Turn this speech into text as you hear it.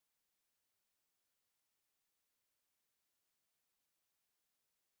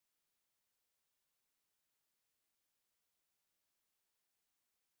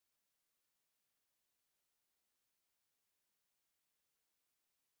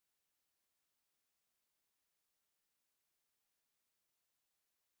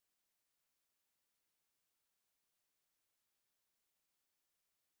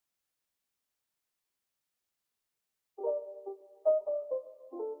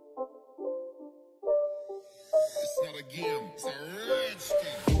again. It's a red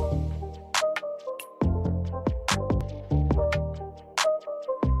skin.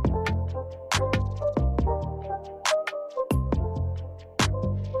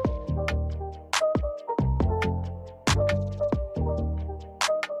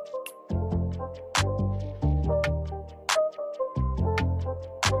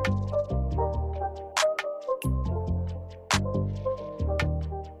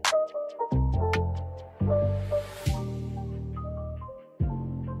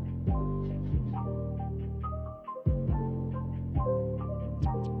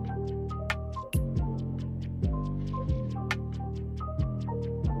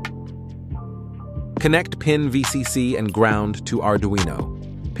 Connect pin VCC and ground to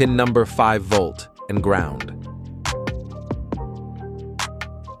Arduino. Pin number 5 volt and ground.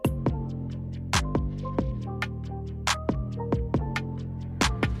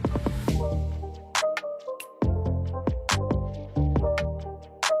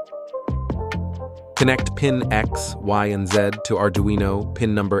 Connect pin X, Y, and Z to Arduino,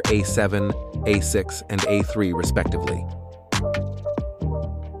 pin number A7, A6, and A3 respectively.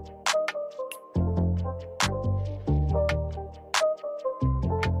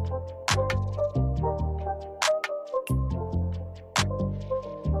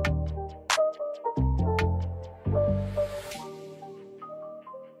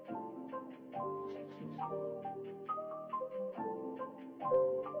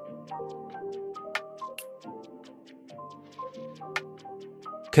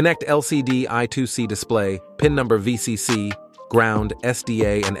 Connect LCD I2C display, pin number VCC, ground,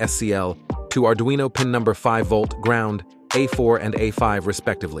 SDA, and SCL to Arduino pin number 5 volt, ground, A4 and A5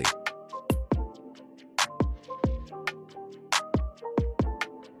 respectively.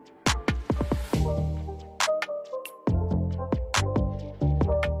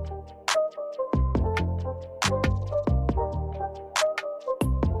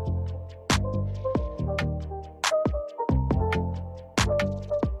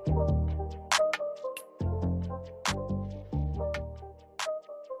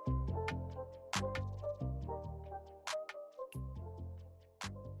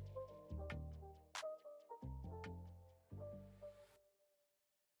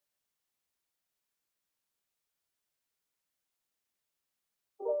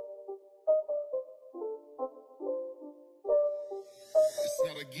 It's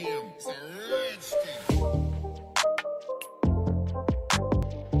not a game, it's a red skin.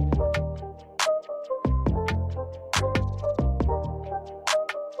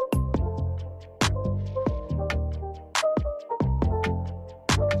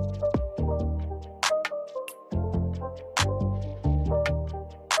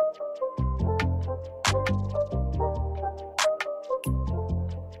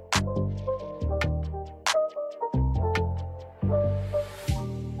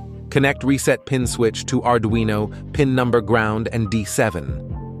 Connect reset pin switch to Arduino, pin number ground and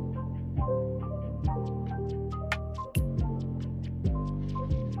D7.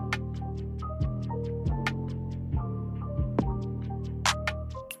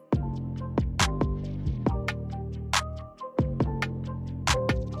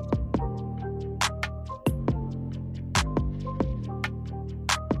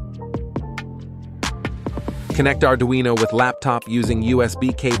 Connect Arduino with laptop using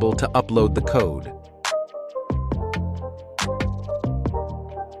USB cable to upload the code.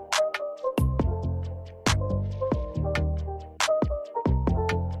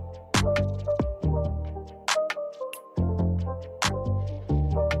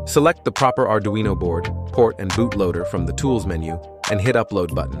 Select the proper Arduino board, port, and bootloader from the Tools menu, and hit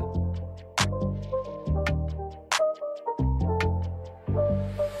Upload button.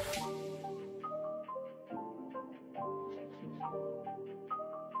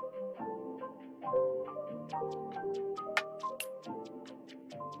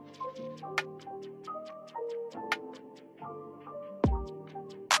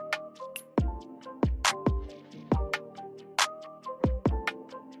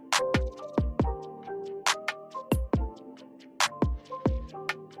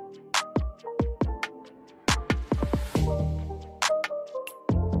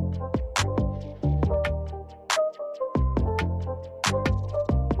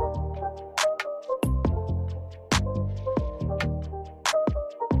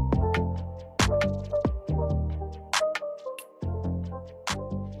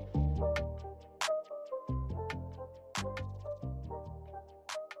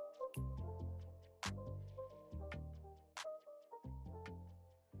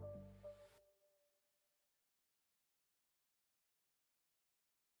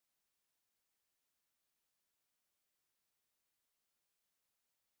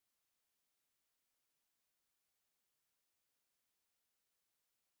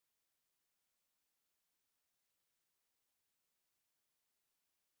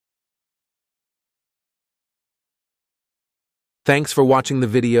 Thanks for watching the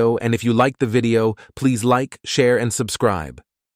video, and if you liked the video, please like, share, and subscribe.